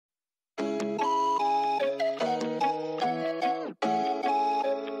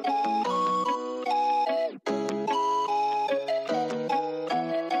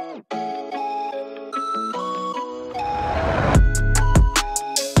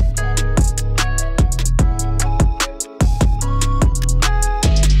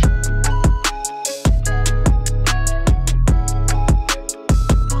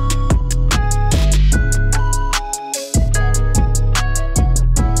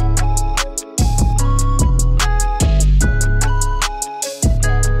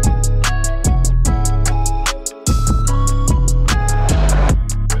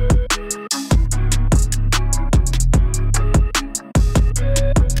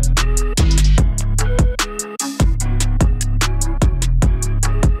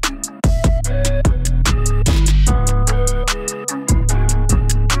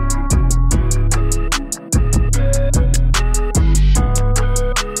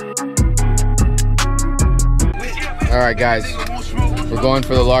All right, guys, we're going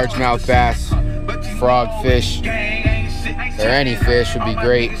for the largemouth bass, frog fish, or any fish would be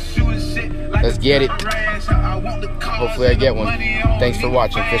great. Let's get it. Hopefully I get one. Thanks for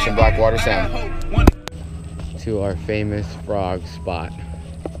watching Fishing Blackwater Sound. To our famous frog spot,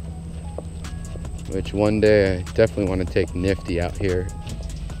 which one day I definitely want to take Nifty out here,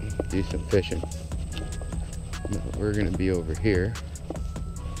 do some fishing. But we're gonna be over here.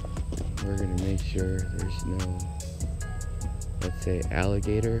 We're gonna make sure there's no, let's say,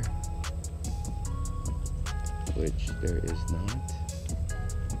 alligator, which there is not.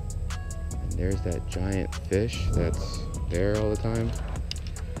 And there's that giant fish that's there all the time.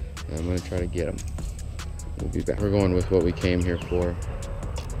 And I'm gonna try to get him. We'll be back. We're going with what we came here for,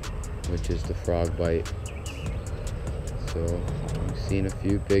 which is the frog bite. So we've seen a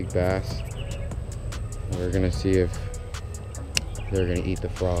few big bass. We're gonna see if they're gonna eat the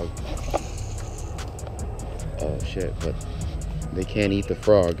frog. Oh shit, but they can't eat the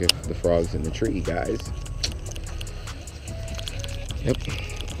frog if the frog's in the tree, guys. Yep.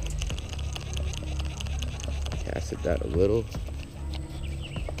 Casted that a little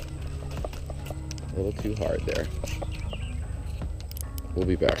too hard there. We'll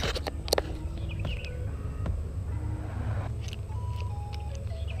be back.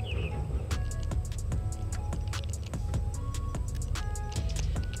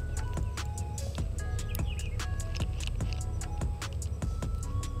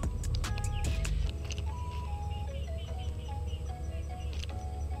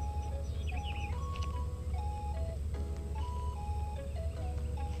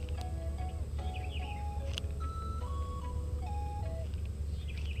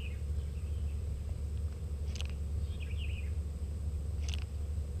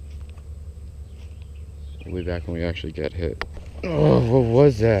 We'll be back when we actually get hit. Oh, what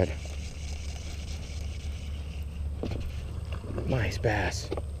was that? Nice bass.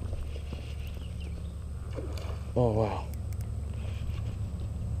 Oh, wow.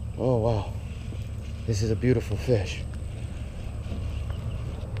 Oh, wow. This is a beautiful fish.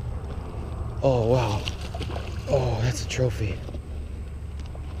 Oh, wow. Oh, that's a trophy.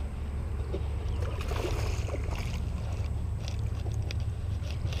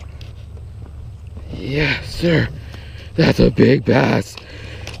 Yes, sir. That's a big bass.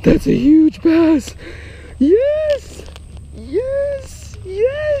 That's a huge bass. Yes. Yes.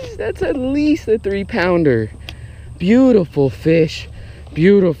 Yes. That's at least a 3-pounder. Beautiful fish.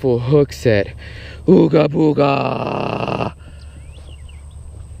 Beautiful hook set. Ooga booga.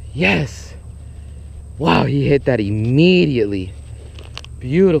 Yes. Wow, he hit that immediately.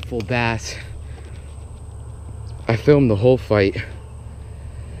 Beautiful bass. I filmed the whole fight.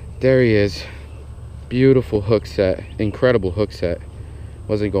 There he is. Beautiful hook set, incredible hook set.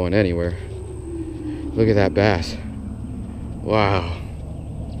 Wasn't going anywhere. Look at that bass. Wow.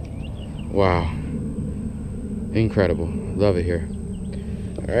 Wow. Incredible. Love it here.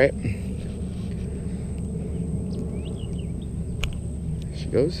 All right. There she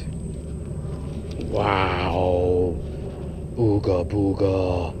goes. Wow. Ooga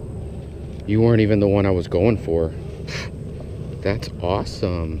booga. You weren't even the one I was going for. That's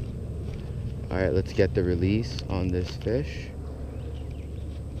awesome. All right, let's get the release on this fish.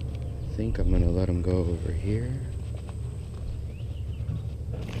 I think I'm gonna let him go over here.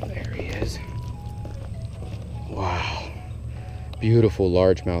 There he is. Wow. Beautiful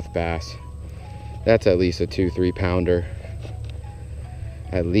largemouth bass. That's at least a 2-3 pounder.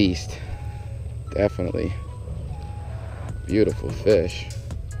 At least. Definitely. Beautiful fish.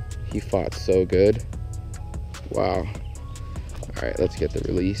 He fought so good. Wow. All right, let's get the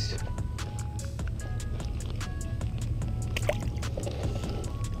release.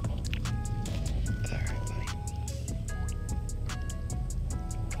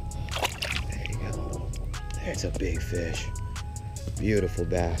 It's a big fish. Beautiful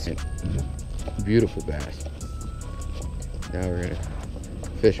bass. Beautiful bass. Now we're gonna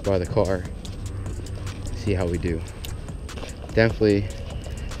fish by the car. See how we do. Definitely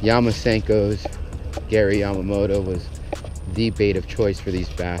Yamasenko's Gary Yamamoto was the bait of choice for these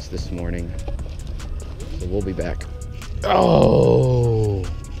bass this morning. So we'll be back. Oh!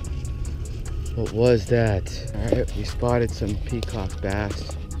 What was that? Alright, we spotted some peacock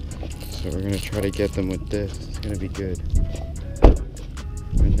bass. So we're gonna try to get them with this. It's gonna be good.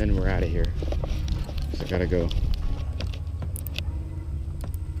 And then we're out of here. So I gotta go.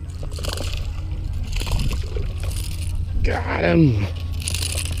 Got him!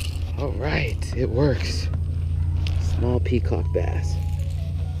 All right, it works. Small peacock bass.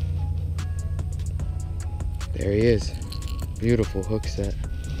 There he is. Beautiful hook set.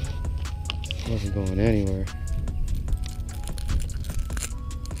 Wasn't going anywhere.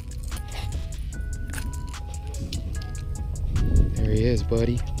 There he is,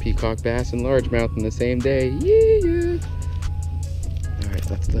 buddy. Peacock bass and largemouth in the same day. Yeah. All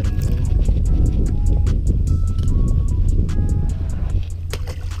right, let's let him go.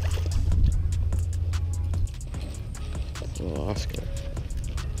 It's a little Oscar.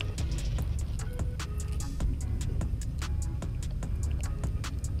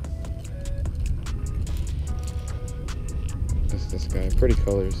 This guy, pretty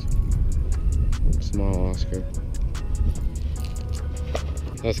colors. Small Oscar.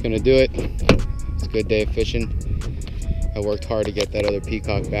 That's gonna do it. It's a good day of fishing. I worked hard to get that other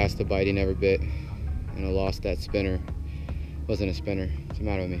peacock bass to bite. He never bit, and I lost that spinner. It wasn't a spinner. What's the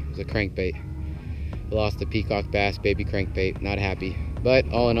matter with me? It was a crankbait. I lost the peacock bass, baby crankbait. Not happy.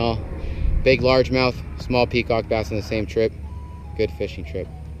 But all in all, big largemouth, small peacock bass on the same trip. Good fishing trip.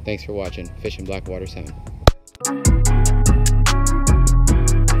 Thanks for watching. Fishing Blackwater Sound.